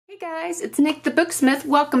Guys, it's Nick the Booksmith.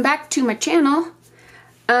 Welcome back to my channel.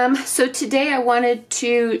 So today I wanted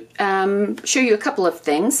to show you a couple of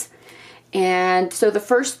things. And so the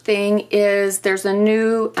first thing is there's a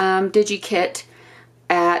new Digi kit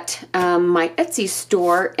at my Etsy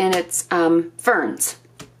store, and it's ferns.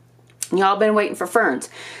 Y'all been waiting for ferns.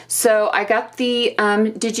 So I got the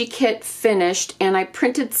Digi kit finished, and I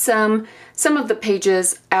printed some of the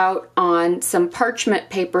pages out on some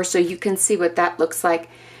parchment paper so you can see what that looks like.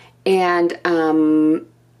 And and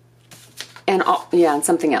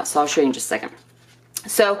something else. So I'll show you in just a second.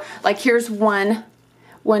 So like here's one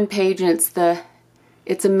page, and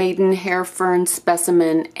it's a maidenhair fern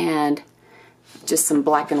specimen and just some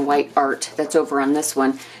black and white art that's over on this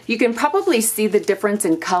one. You can probably see the difference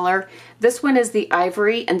in color. This one is the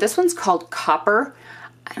ivory, and this one's called copper.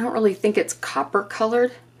 I don't really think it's copper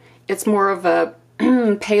colored. It's more of a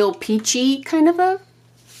pale peachy kind of a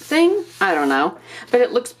thing. I don't know, but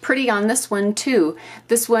it looks pretty on this one too.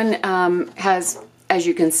 This one has, as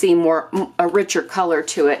you can see, a richer color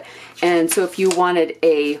to it, and so if you wanted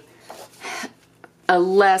a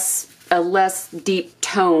less deep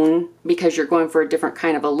tone because you're going for a different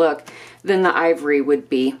kind of a look, then the ivory would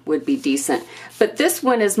be decent. But this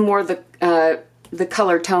one is more the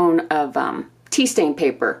color tone of tea stain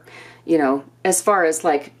paper, you know, as far as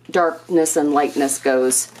like darkness and lightness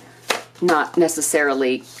goes, not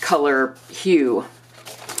necessarily color hue.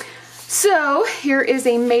 So here is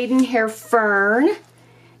a maidenhair fern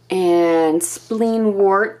and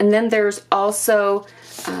spleenwort, and then there's also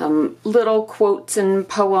little quotes and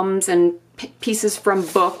poems and pieces from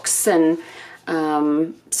books, and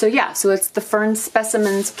so yeah, so it's the Fern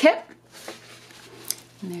Specimens kit.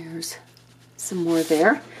 And there's some more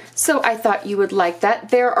there. So I thought you would like that.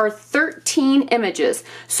 There are 13 images.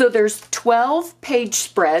 So there's 12 page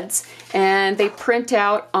spreads, and they print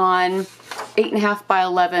out on 8.5 by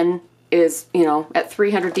 11 is, you know, at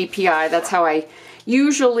 300 DPI. That's how I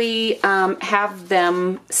usually have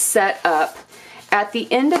them set up. At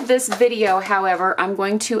the end of this video, however, I'm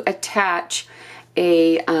going to attach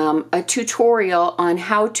a tutorial on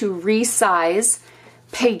how to resize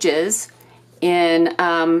pages in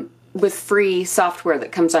with free software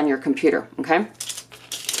that comes on your computer. Okay.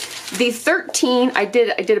 The 13, I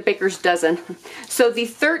did a baker's dozen. So the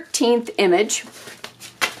 13th image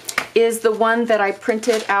is the one that I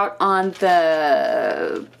printed out on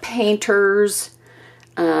the painter's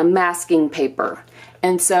masking paper.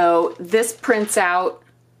 And so this prints out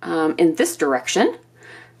in this direction,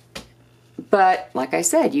 but like I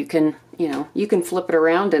said, you can flip it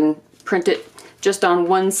around and print it just on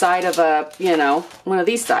one side of one of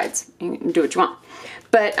these sides. You can do what you want.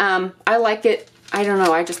 But I like it. I don't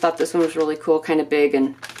know, I just thought this one was really cool, kind of big,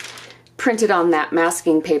 and printed on that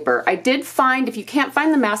masking paper. I did find, if you can't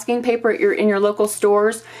find the masking paper in your local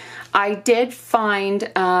stores, I did find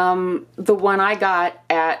the one I got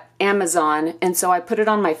at Amazon, and so I put it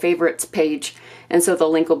on my favorites page, and so the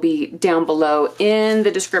link will be down below in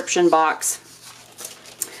the description box.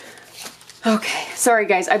 Okay, sorry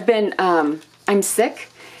guys, I'm sick,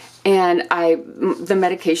 and the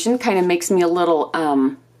medication kind of makes me a little,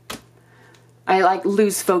 I like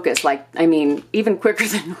lose focus, even quicker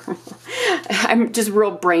than normal. I'm just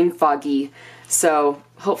real brain foggy, so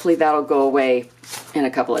hopefully that'll go away in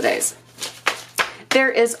a couple of days. There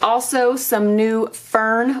is also some new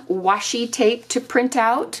Fern Washi tape to print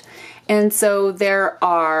out, and so there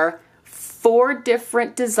are 4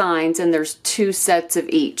 different designs, and there's 2 sets of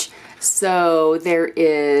each. So there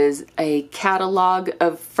is a catalog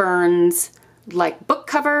of ferns, like book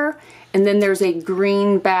cover, and then there's a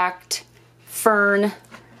green-backed fern,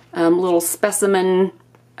 little specimen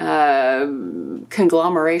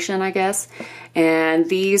conglomeration, I guess. And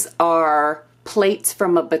these are plates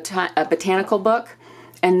from a botanical book,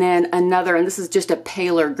 and then another, and this is just a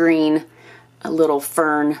paler green, a little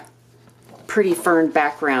fern, pretty fern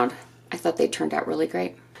background. I thought they turned out really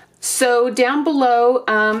great. So down below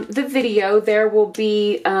the video, there will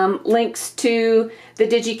be links to the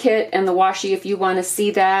Digi kit and the washi if you want to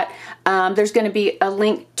see that. There's going to be a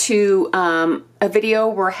link to a video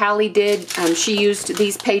where Hallie did, she used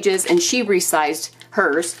these pages and she resized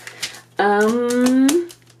hers.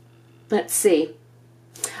 Let's see.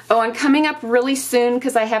 Oh, and coming up really soon,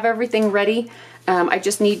 because I have everything ready, I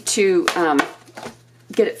just need to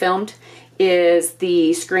get it filmed, is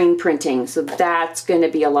the screen printing. So that's going to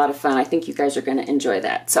be a lot of fun. I think you guys are going to enjoy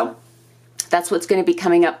that. So that's what's going to be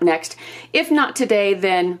coming up next. If not today,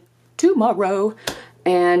 then tomorrow.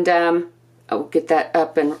 And I'll get that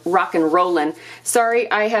up and rock and rolling.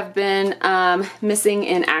 Sorry, I have been missing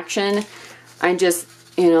in action. I'm just,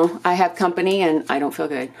 I have company and I don't feel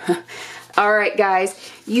good. All right,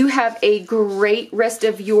 guys, you have a great rest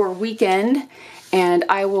of your weekend, and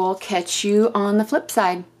I will catch you on the flip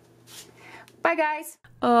side. Bye, guys.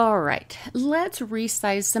 All right, let's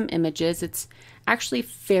resize some images. It's actually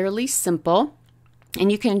fairly simple,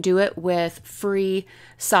 and you can do it with free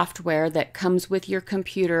software that comes with your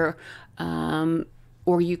computer,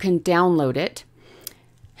 or you can download it.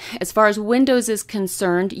 As far as Windows is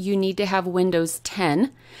concerned, you need to have Windows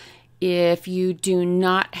 10. If you do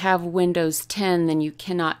not have Windows 10, then you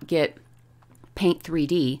cannot get Paint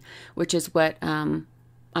 3D, which is what I'm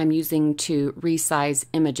using to resize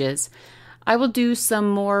images. I will do some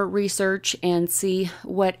more research and see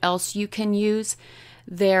what else you can use.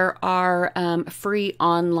 There are free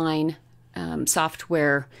online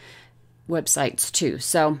software websites too.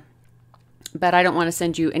 But I don't want to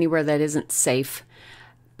send you anywhere that isn't safe.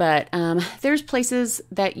 But there's places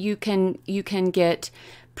that you can get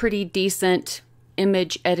pretty decent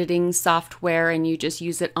image editing software, and you just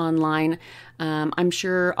use it online. I'm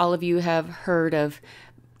sure all of you have heard of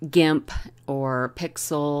GIMP or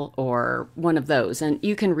Pixel or one of those, and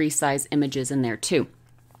you can resize images in there too.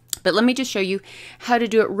 But let me just show you how to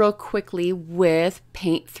do it real quickly with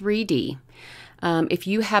Paint 3D. If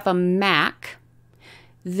you have a Mac,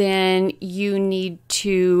 then you need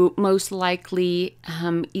to most likely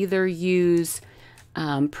either use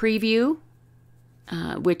Preview,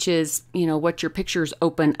 which is, what your pictures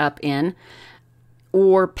open up in,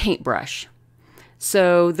 or Paintbrush.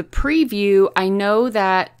 So the Preview, I know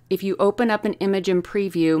that if you open up an image in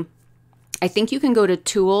Preview, I think you can go to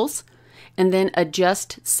Tools and then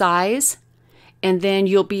Adjust Size, and then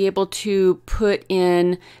you'll be able to put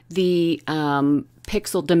in the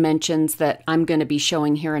pixel dimensions that I'm going to be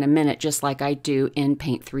showing here in a minute, just like I do in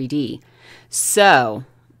Paint 3D. So,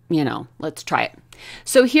 let's try it.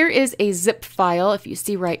 So here is a zip file, if you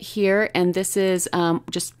see right here, and this is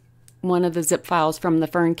just one of the zip files from the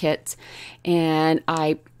Fern kits, and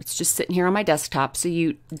it's just sitting here on my desktop. So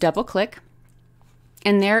you double click,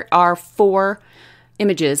 and there are 4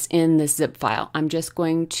 images in this zip file. I'm just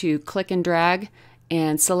going to click and drag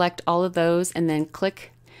and select all of those, and then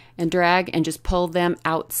click and drag and just pull them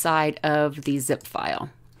outside of the zip file.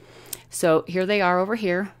 So here they are over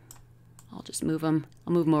here. I'll just move them.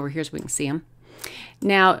 I'll move them over here so we can see them.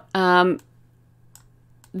 Now,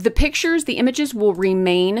 the images will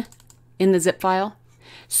remain in the zip file.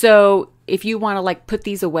 So if you want to put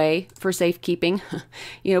these away for safekeeping,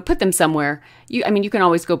 put them somewhere. You can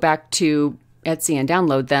always go back to Etsy and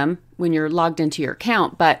download them when you're logged into your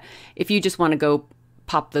account. But if you just want to go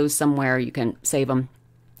pop those somewhere, you can save them.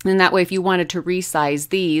 And that way, if you wanted to resize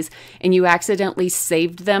these and you accidentally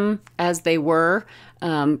saved them as they were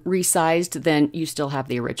resized, then you still have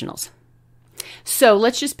the originals. So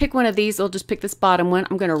let's just pick one of these. I'll just pick this bottom one.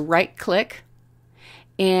 I'm going to right click.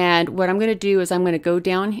 And what I'm going to do is I'm going to go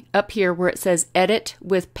down up here where it says Edit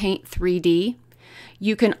with Paint 3D.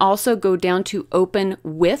 You can also go down to Open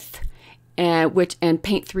With, and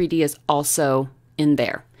Paint 3D is also in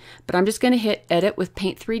there. But I'm just going to hit Edit with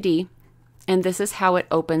Paint 3D, and this is how it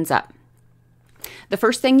opens up. The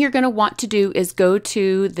first thing you're going to want to do is go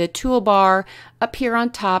to the toolbar up here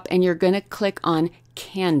on top, and you're going to click on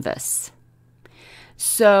Canvas.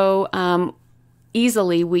 So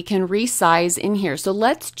easily we can resize in here. So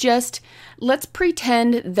let's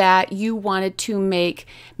pretend that you wanted to make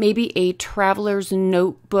maybe a traveler's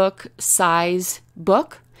notebook size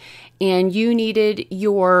book, and you needed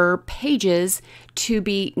your pages to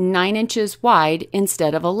be 9 inches wide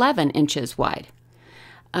instead of 11 inches wide.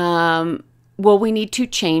 Well, we need to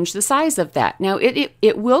change the size of that. Now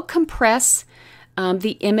it will compress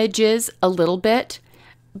the images a little bit,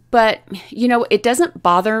 but it doesn't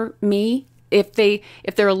bother me if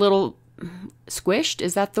they're a little squished.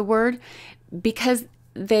 Is that the word? Because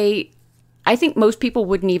I think most people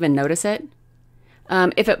wouldn't even notice it.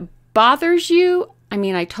 If it bothers you,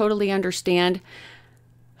 I totally understand,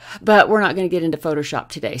 but we're not going to get into Photoshop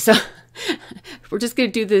today. So we're just going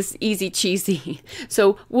to do this easy cheesy.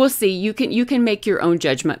 So we'll see. You can make your own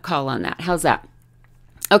judgment call on that. How's that?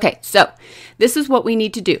 Okay, so this is what we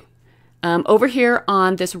need to do. Over here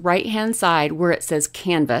on this right-hand side where it says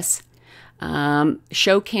Canvas,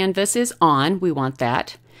 Show Canvas is on. We want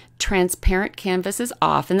that. Transparent Canvas is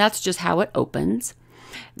off, and that's just how it opens.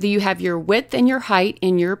 You have your width and your height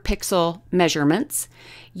in your pixel measurements.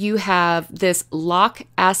 You have this lock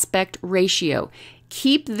aspect ratio.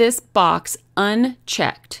 Keep this box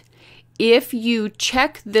unchecked. If you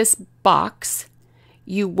check this box,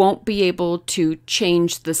 you won't be able to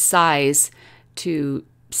change the size to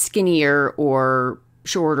skinnier or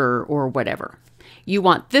shorter or whatever. You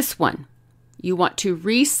want this one. You want to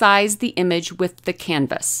resize the image with the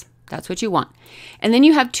canvas. That's what you want. And then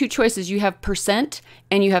you have two choices. You have percent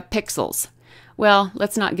and you have pixels. Well,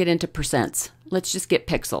 let's not get into percents. Let's just get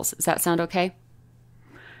pixels. Does that sound okay?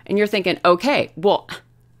 And you're thinking, okay, well,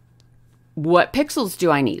 what pixels do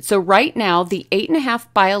I need? So right now, the 8.5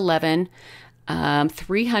 by 11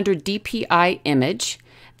 300 DPI image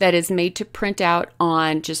that is made to print out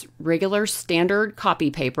on just regular standard copy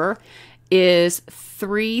paper is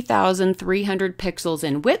 3,300 pixels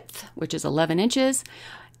in width, which is 11 inches,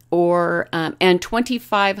 or and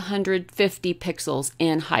 2,550 pixels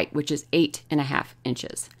in height, which is 8.5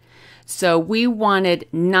 inches. So we wanted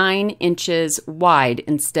 9 inches wide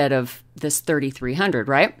instead of this 3,300,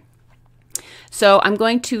 right? So I'm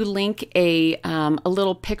going to link a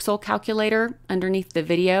little pixel calculator underneath the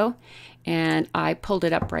video, and I pulled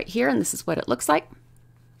it up right here, and this is what it looks like.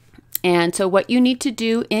 And so what you need to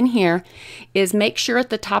do in here is make sure at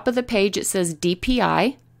the top of the page it says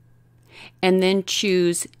DPI, and then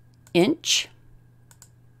choose inch.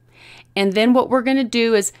 And then what we're going to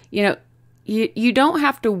do is, you don't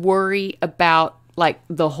have to worry about like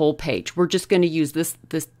the whole page. We're just going to use this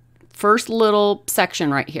first little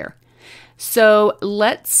section right here. So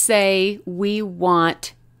let's say we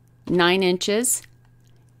want 9 inches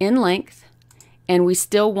in length, and we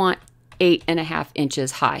still want 8.5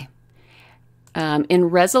 inches high. In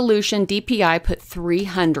resolution, DPI, put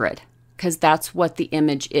 300, because that's what the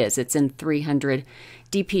image is. It's in 300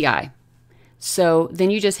 DPI. So then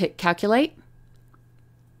you just hit calculate,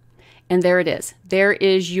 and there it is. There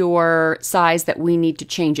is your size that we need to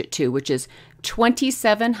change it to, which is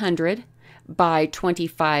 2,700 by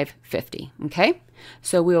 2,550. Okay,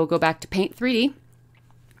 so we will go back to Paint 3D.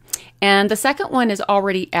 And the second one is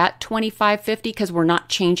already at 2,550 because we're not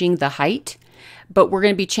changing the height, but we're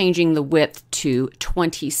going to be changing the width to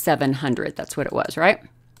 2,700. That's what it was, right?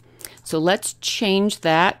 So let's change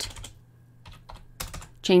that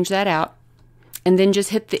out, and then just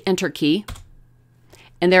hit the Enter key,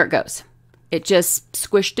 and there it goes. It just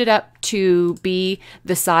squished it up to be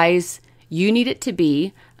the size you need it to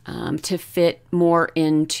be to fit more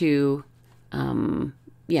into,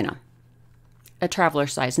 a traveler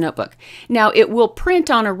size notebook. Now it will print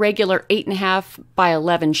on a regular 8.5 by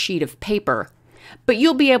 11 sheet of paper, but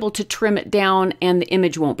you'll be able to trim it down and the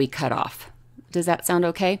image won't be cut off. Does that sound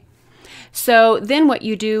okay? So then what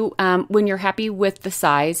you do when you're happy with the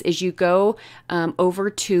size is you go over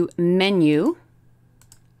to Menu,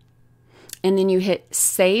 and then you hit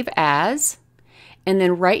Save As, and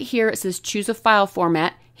then right here it says Choose a File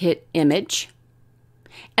Format, hit Image,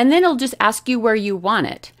 and then it'll just ask you where you want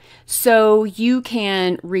it. So you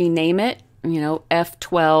can rename it,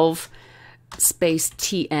 F12 space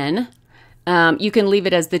TN. You can leave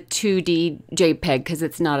it as the 2D JPEG because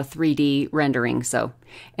it's not a 3D rendering. So,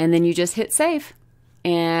 and then you just hit save.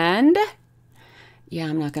 And yeah,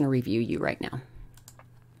 I'm not going to review you right now.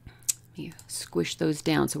 You squish those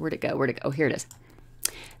down. So where'd it go? Where'd it go? Oh, here it is.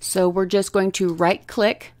 So we're just going to right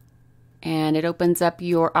click, and it opens up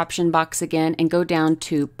your option box again, and go down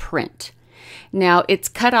to print. Now it's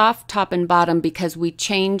cut off top and bottom because we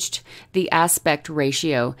changed the aspect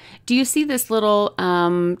ratio. Do you see this little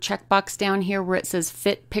checkbox down here where it says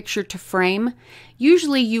fit picture to frame?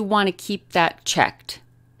 Usually you want to keep that checked,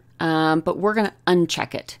 but we're going to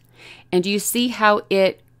uncheck it. And do you see how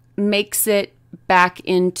it makes it back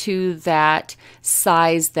into that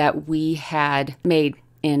size that we had made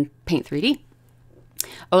in Paint 3D?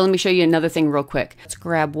 Oh, let me show you another thing real quick. Let's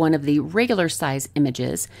grab one of the regular size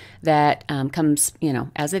images that comes,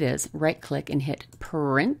 as it is. Right click and hit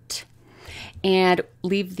print, and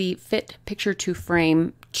leave the fit picture to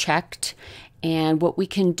frame checked. And what we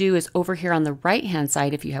can do is over here on the right hand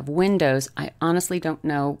side, if you have Windows, I honestly don't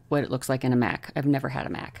know what it looks like in a Mac. I've never had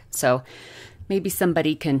a Mac. So maybe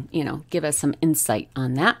somebody can, give us some insight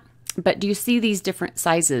on that. But do you see these different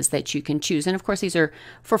sizes that you can choose? And of course, these are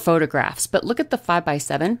for photographs. But look at the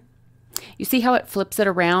 5x7. You see how it flips it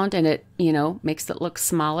around and it, makes it look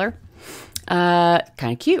smaller? Kind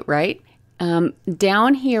of cute, right?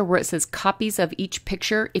 Down here where it says copies of each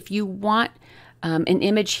picture, if you want an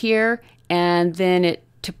image here and then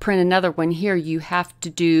to print another one here, you have to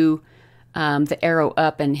do the arrow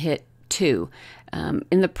up and hit 2.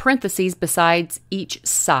 In the parentheses besides each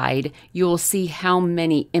side, you'll see how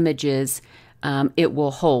many images it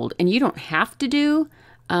will hold. And you don't have to do,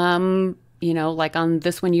 like on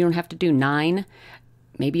this one, you don't have to do 9.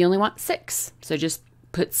 Maybe you only want 6. So just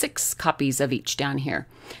put 6 copies of each down here.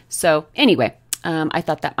 So anyway, I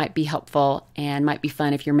thought that might be helpful and might be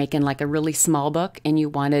fun if you're making like a really small book and you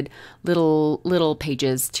wanted little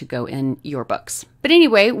pages to go in your books. But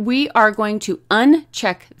anyway, we are going to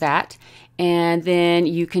uncheck that, and then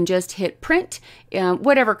you can just hit print,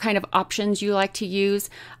 whatever kind of options you like to use.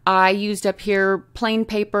 I used up here plain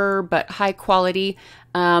paper, but high quality.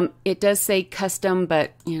 It does say custom,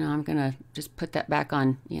 but I'm gonna just put that back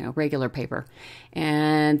on regular paper.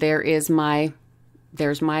 And there's my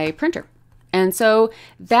printer. And so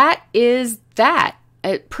that is that.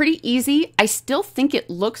 Pretty easy. I still think it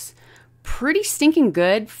looks pretty stinking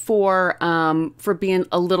good for being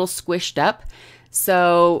a little squished up.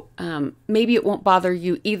 So maybe it won't bother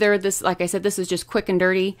you either. This, like I said, this is just quick and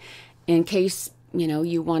dirty in case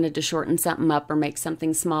you wanted to shorten something up or make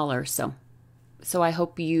something smaller. So I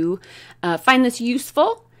hope you find this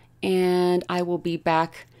useful, and I will be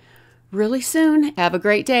back really soon. Have a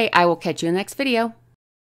great day. I will catch you in the next video.